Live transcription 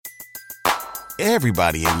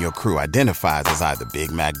Everybody in your crew identifies as either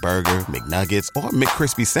Big Mac Burger, McNuggets, or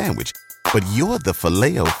McCrispy Sandwich. But you're the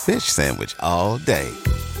Filet-O-Fish Sandwich all day.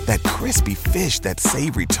 That crispy fish, that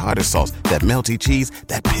savory tartar sauce, that melty cheese,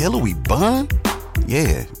 that pillowy bun.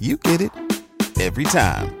 Yeah, you get it. Every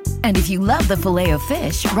time. And if you love the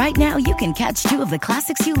Filet-O-Fish, right now you can catch two of the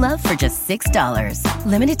classics you love for just $6.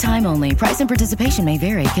 Limited time only. Price and participation may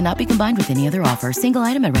vary. Cannot be combined with any other offer. Single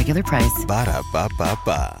item at regular price.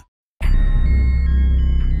 Ba-da-ba-ba-ba.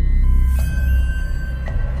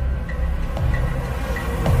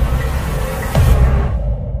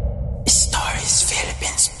 Stories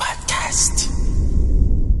Philippines Podcast.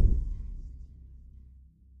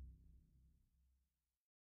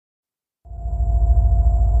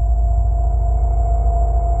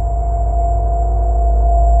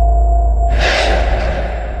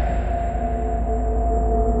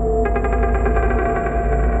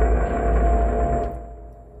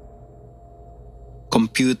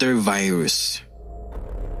 Computer virus.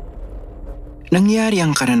 Nangyari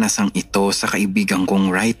ang karanasang ito sa kaibigan kong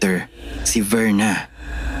writer, si Verna.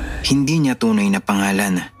 Hindi niya tunay na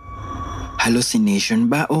pangalan. Hallucination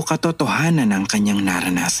ba o katotohanan ang kanyang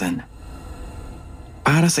naranasan?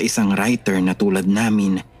 Para sa isang writer na tulad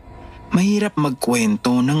namin, mahirap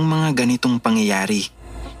magkwento ng mga ganitong pangyayari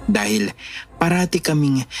dahil parati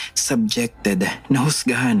kaming subjected na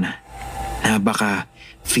husgahan na baka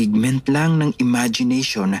figment lang ng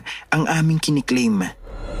imagination ang aming kiniklaim.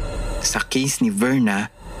 Sa case ni Verna,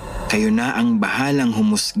 kayo na ang bahalang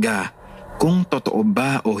humusga kung totoo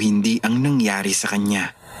ba o hindi ang nangyari sa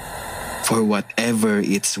kanya. For whatever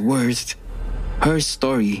it's worth, her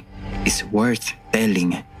story is worth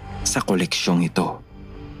telling sa koleksyong ito.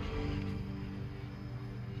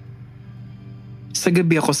 Sa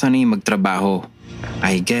gabi ako sanay magtrabaho.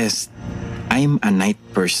 I guess I'm a night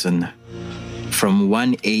person. From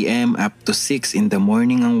 1 a.m. up to 6 in the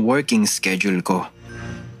morning ang working schedule ko.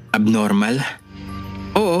 Abnormal?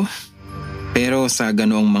 Oo. Pero sa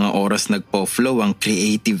ganoong mga oras nagpo-flow ang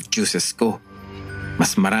creative juices ko.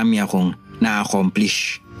 Mas marami akong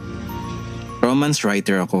na-accomplish. Romance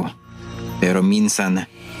writer ako. Pero minsan,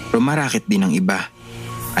 rumarakit din ang iba.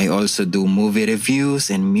 I also do movie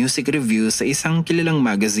reviews and music reviews sa isang kilalang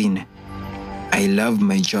magazine. I love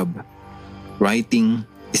my job. Writing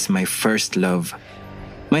is my first love.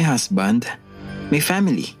 My husband, my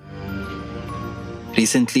family.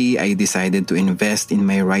 Recently, I decided to invest in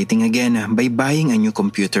my writing again by buying a new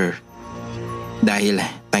computer. Dahil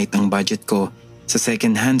tight ang budget ko, sa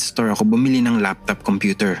second-hand store ako bumili ng laptop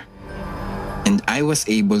computer. And I was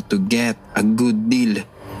able to get a good deal.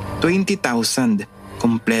 20,000,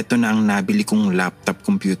 kompleto na ang nabili kong laptop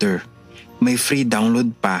computer. May free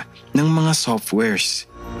download pa ng mga softwares.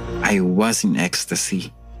 I was in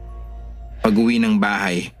ecstasy. Pag-uwi ng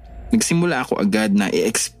bahay, nagsimula ako agad na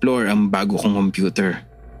i-explore ang bago kong computer.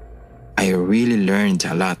 I really learned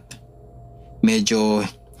a lot. Medyo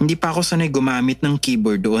hindi pa ako sanay gumamit ng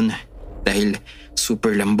keyboard doon dahil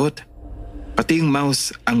super lambot. Pati yung mouse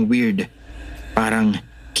ang weird. Parang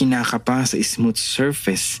kinakapa sa smooth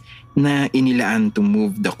surface na inilaan to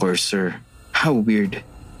move the cursor. How weird.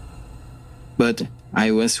 But I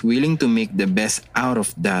was willing to make the best out of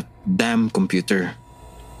that damn computer.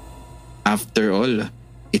 After all,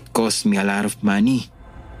 it cost me a lot of money.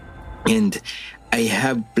 And I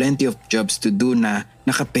have plenty of jobs to do na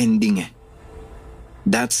nakapending.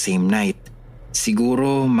 That same night,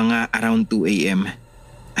 siguro mga around 2 a.m.,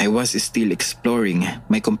 I was still exploring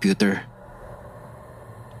my computer.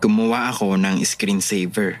 Gumawa ako ng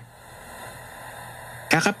screensaver.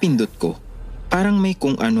 Kakapindot ko, parang may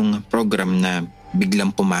kung anong program na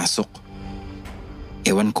biglang pumasok.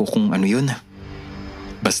 Ewan ko kung ano yun.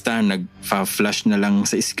 Basta nagfa-flash na lang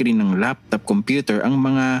sa screen ng laptop computer ang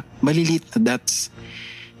mga maliliit na dots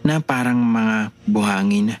na parang mga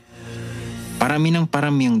buhangin. Parami ng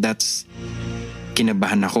parami ang dots.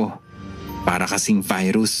 Kinabahan ako. Para kasing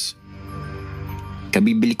virus.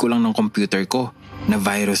 Kabibili ko lang ng computer ko na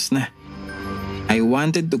virus na. I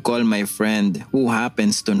wanted to call my friend who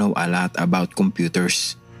happens to know a lot about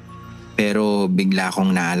computers. Pero bigla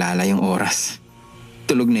kong naalala yung oras.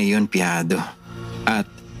 Tulog na yun, piyado. At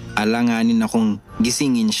alanganin akong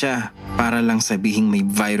gisingin siya para lang sabihing may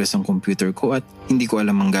virus ang computer ko at hindi ko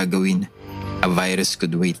alam ang gagawin. A virus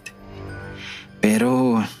could wait.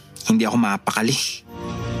 Pero hindi ako mapakali.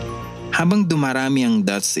 Habang dumarami ang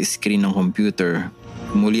dots sa screen ng computer,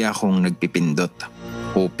 muli akong nagpipindot,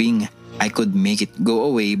 hoping I could make it go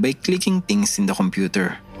away by clicking things in the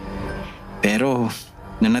computer. Pero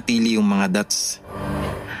nanatili yung mga dots.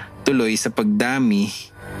 Tuloy sa pagdami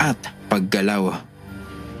at paggalaw.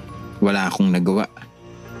 Wala akong nagawa.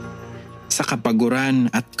 Sa kapaguran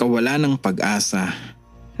at kawalan ng pag-asa,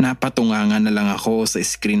 napatungangan na lang ako sa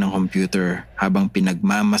screen ng computer habang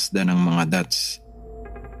pinagmamasdan ng mga dots.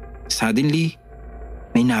 Suddenly,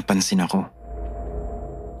 may napansin ako.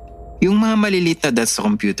 Yung mga maliliit na dots sa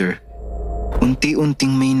computer,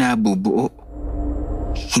 unti-unting may nabubuo.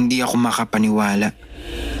 Hindi ako makapaniwala.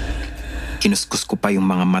 Kinuskus ko pa yung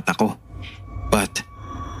mga mata ko. But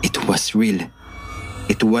it was real.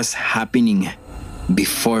 It was happening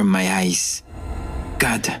before my eyes.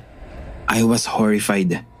 God, I was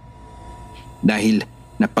horrified. Dahil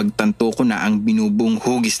napagtanto ko na ang binubuong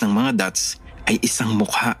hugis ng mga dots ay isang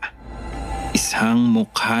mukha. Isang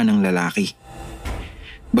mukha ng lalaki.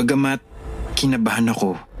 Bagamat kinabahan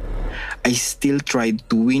ako, I still tried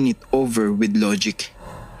to win it over with logic.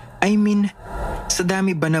 I mean, sa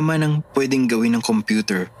dami ba naman ang pwedeng gawin ng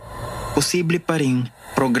computer? Posible pa ring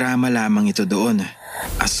programa lamang ito doon.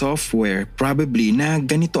 A software probably na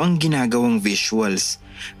ganito ang ginagawang visuals.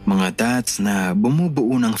 Mga dots na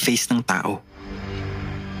bumubuo ng face ng tao.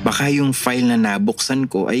 Baka yung file na nabuksan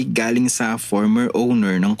ko ay galing sa former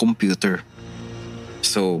owner ng computer.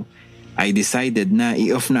 So, I decided na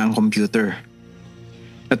i-off na ang computer.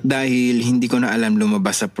 At dahil hindi ko na alam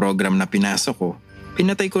lumabas sa program na pinasok ko,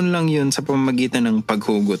 pinatay ko lang yun sa pamamagitan ng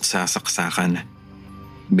paghugot sa saksakan.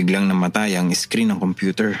 Biglang namatay ang screen ng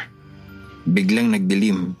computer. Biglang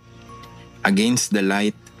nagdilim. Against the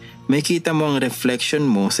light, may kita mo ang reflection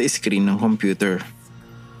mo sa screen ng computer.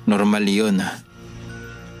 Normal yun.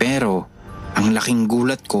 Pero, ang laking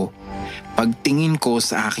gulat ko, pagtingin ko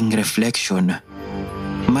sa aking reflection,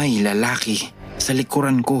 may lalaki sa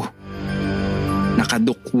likuran ko.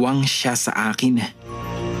 Nakadukwang siya sa akin.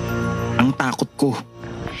 Ang takot ko.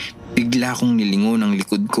 Bigla kong nilingon ang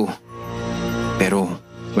likod ko. Pero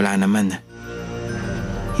wala naman.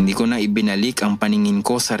 Hindi ko na ibinalik ang paningin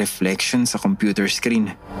ko sa reflection sa computer screen.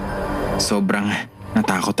 Sobrang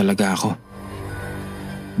natakot talaga ako.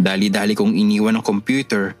 Dali-dali kong iniwan ang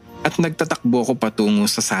computer at nagtatakbo ako patungo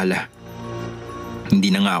sa sala. Hindi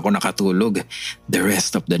na nga ako nakatulog the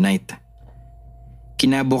rest of the night.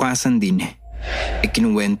 Kinabukasan din,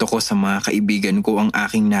 ikinuwento ko sa mga kaibigan ko ang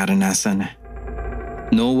aking naranasan.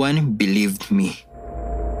 No one believed me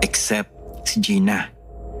except si Gina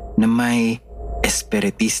na may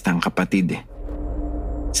espiritistang kapatid.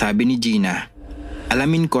 Sabi ni Gina,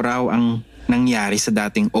 alamin ko raw ang nangyari sa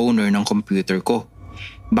dating owner ng computer ko.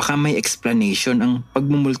 Baka may explanation ang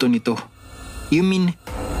pagmumulto nito. You mean,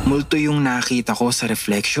 multo yung nakita ko sa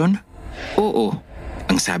reflection? Oo,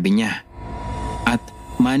 ang sabi niya. At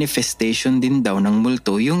manifestation din daw ng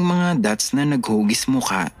multo yung mga dots na naghugis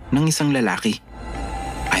mukha ng isang lalaki.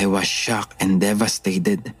 I was shocked and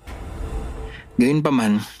devastated.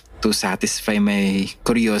 Gayunpaman, to satisfy my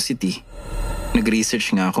curiosity,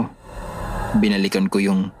 nag-research nga ako. Binalikan ko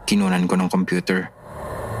yung kinunan ko ng computer.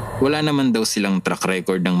 Wala naman daw silang track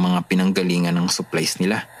record ng mga pinanggalingan ng supplies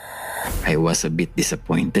nila. I was a bit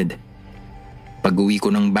disappointed. Pag-uwi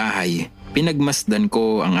ko ng bahay, pinagmasdan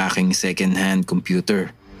ko ang aking second-hand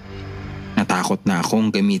computer. Natakot na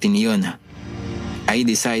akong gamitin iyon. I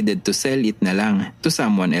decided to sell it na lang to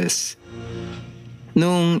someone else.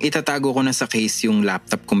 Nung itatago ko na sa case yung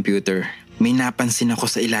laptop computer, may napansin ako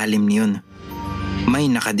sa ilalim niyon. May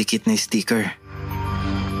nakadikit na sticker.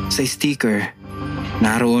 Sa sticker,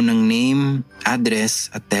 naroon ang name, address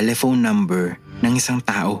at telephone number ng isang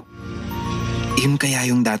tao. Iyon kaya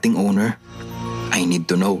yung dating owner? I need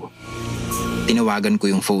to know. Tinawagan ko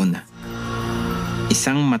yung phone.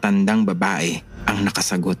 Isang matandang babae ang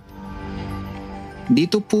nakasagot.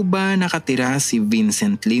 Dito po ba nakatira si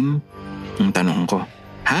Vincent Lim? Ang tanong ko.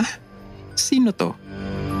 Ha? Sino to?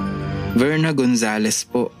 Verna Gonzalez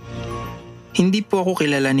po. Hindi po ako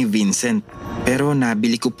kilala ni Vincent, pero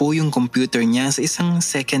nabili ko po yung computer niya sa isang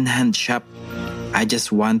second-hand shop. I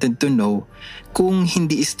just wanted to know kung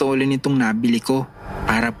hindi stolen itong nabili ko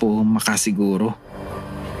para po makasiguro.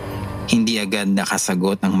 Hindi agad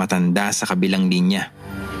nakasagot ang matanda sa kabilang linya.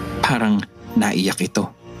 Parang naiyak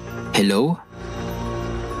ito. Hello?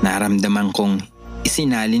 Naramdaman kong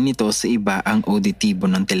isinalin nito sa iba ang auditibo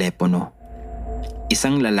ng telepono.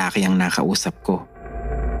 Isang lalaki ang nakausap ko.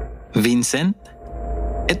 Vincent?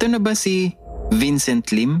 Ito na ba si Vincent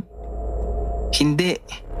Lim? Hindi.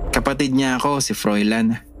 Kapatid niya ako, si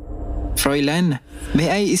Froilan. Froilan, may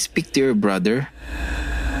I speak to your brother?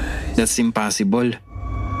 That's impossible.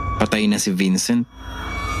 Patay na si Vincent.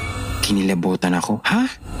 Kinilabutan ako. Ha?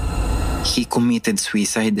 He committed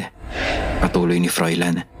suicide. Patuloy ni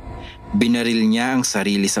Froilan. Binaril niya ang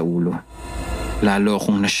sarili sa ulo. Lalo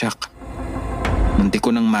akong nashock. Munti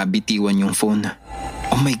ko nang mabitiwan yung phone.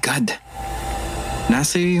 Oh my God!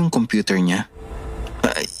 Nasa iyo yung computer niya?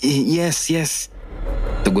 Yes.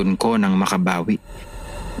 Tugon ko nang makabawi.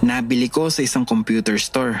 Nabili ko sa isang computer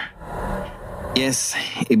store. Yes,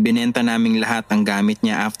 ibinenta naming lahat ang gamit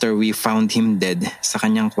niya after we found him dead sa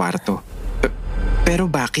kanyang kwarto. Pero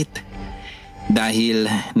bakit? Dahil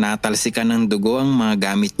natalsikan ng dugo ang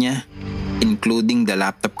mga gamit niya, including the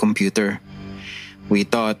laptop computer. We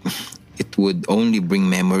thought it would only bring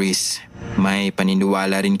memories. May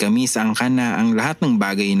paniniwala rin kami sa angkan na ang lahat ng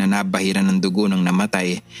bagay na nabahiran ng dugo ng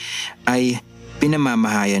namatay ay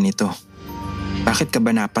pinamamahayan nito. Bakit ka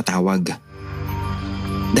ba napatawag?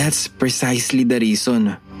 That's precisely the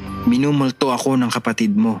reason. Minumulto ako ng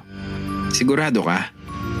kapatid mo. Sigurado ka?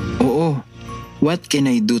 Oo. What can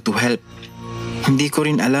I do to help? Hindi ko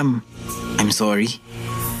rin alam. I'm sorry.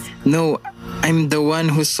 No, I'm the one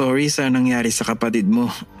who's sorry sa nangyari sa kapatid mo.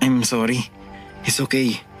 I'm sorry. It's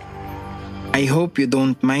okay. I hope you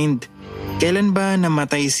don't mind. Kailan ba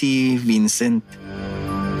namatay si Vincent?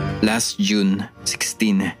 Last June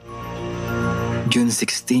 16. June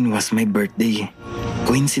 16 was my birthday.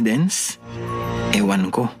 Coincidence?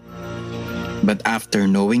 Ewan ko. But after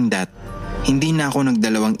knowing that, hindi na ako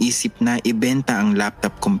nagdalawang isip na ibenta ang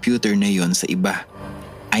laptop computer na yon sa iba.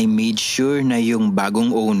 I made sure na yung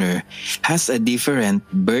bagong owner has a different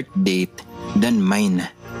birth date than mine.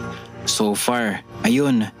 So far,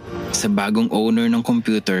 ayun, sa bagong owner ng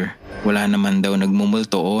computer, wala naman daw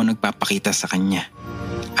nagmumulto o nagpapakita sa kanya.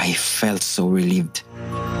 I felt so relieved.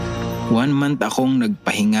 1 month akong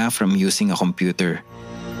nagpahinga from using a computer.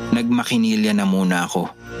 Nagmakinilya na muna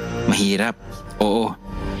ako. Mahirap, oo.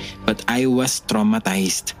 But I was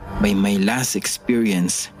traumatized by my last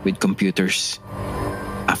experience with computers.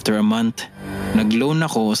 After a month, nag-loan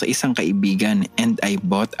ako sa isang kaibigan and I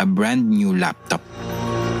bought a brand new laptop.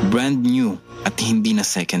 Brand new at hindi na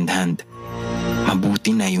second hand.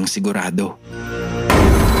 Mabuti na yung sigurado.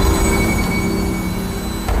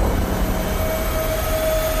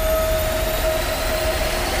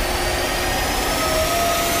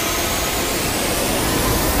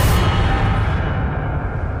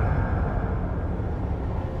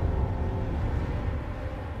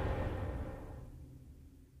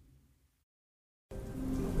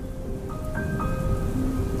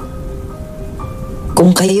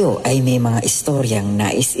 Kung kayo ay may mga istoryang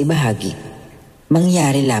nais ibahagi,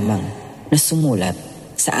 mangyari lamang na sumulat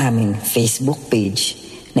sa aming Facebook page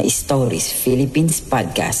na Stories Philippines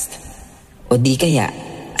Podcast o di kaya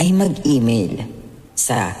ay mag-email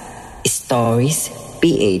sa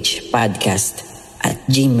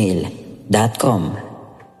storiesphpodcast@gmail.com.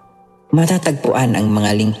 Matatagpuan ang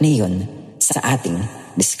mga link na iyon sa ating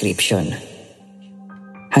description.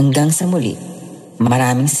 Hanggang sa muli,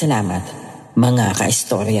 maraming salamat mga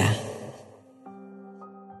kaistorya.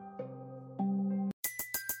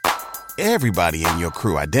 Everybody in your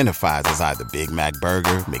crew identifies as either Big Mac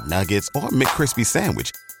Burger, McNuggets, or McCrispy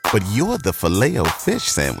Sandwich. But you're the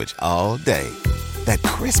Filet-O-Fish Sandwich all day. That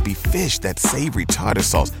crispy fish, that savory tartar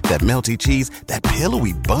sauce, that melty cheese, that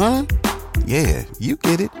pillowy bun. Yeah, you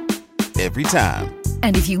get it. Every time.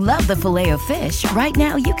 And if you love the Filet-O-Fish, right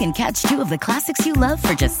now you can catch 2 of the classics you love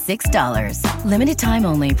for just $6. Limited time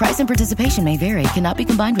only. Price and participation may vary. Cannot be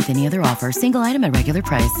combined with any other offer. Single item at regular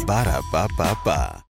price. Ba-da-ba-ba-ba.